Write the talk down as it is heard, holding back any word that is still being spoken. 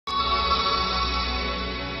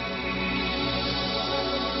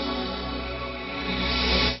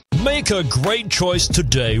Make a great choice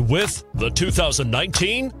today with the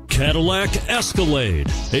 2019 Cadillac Escalade.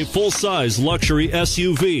 A full-size luxury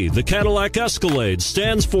SUV, the Cadillac Escalade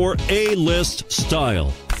stands for A-list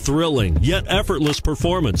style. Thrilling yet effortless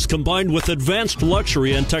performance combined with advanced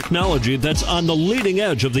luxury and technology that's on the leading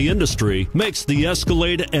edge of the industry makes the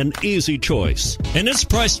Escalade an easy choice. And it's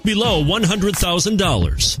priced below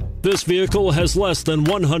 $100,000. This vehicle has less than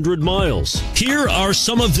 100 miles. Here are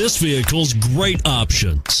some of this vehicle's great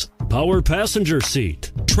options: power passenger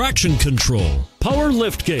seat, traction control, power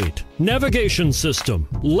liftgate, navigation system,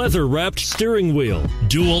 leather-wrapped steering wheel,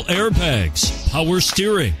 dual airbags, power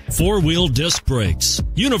steering, four-wheel disc brakes,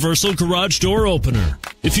 universal garage door opener.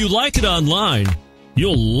 If you like it online,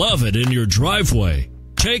 you'll love it in your driveway.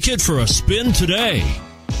 Take it for a spin today.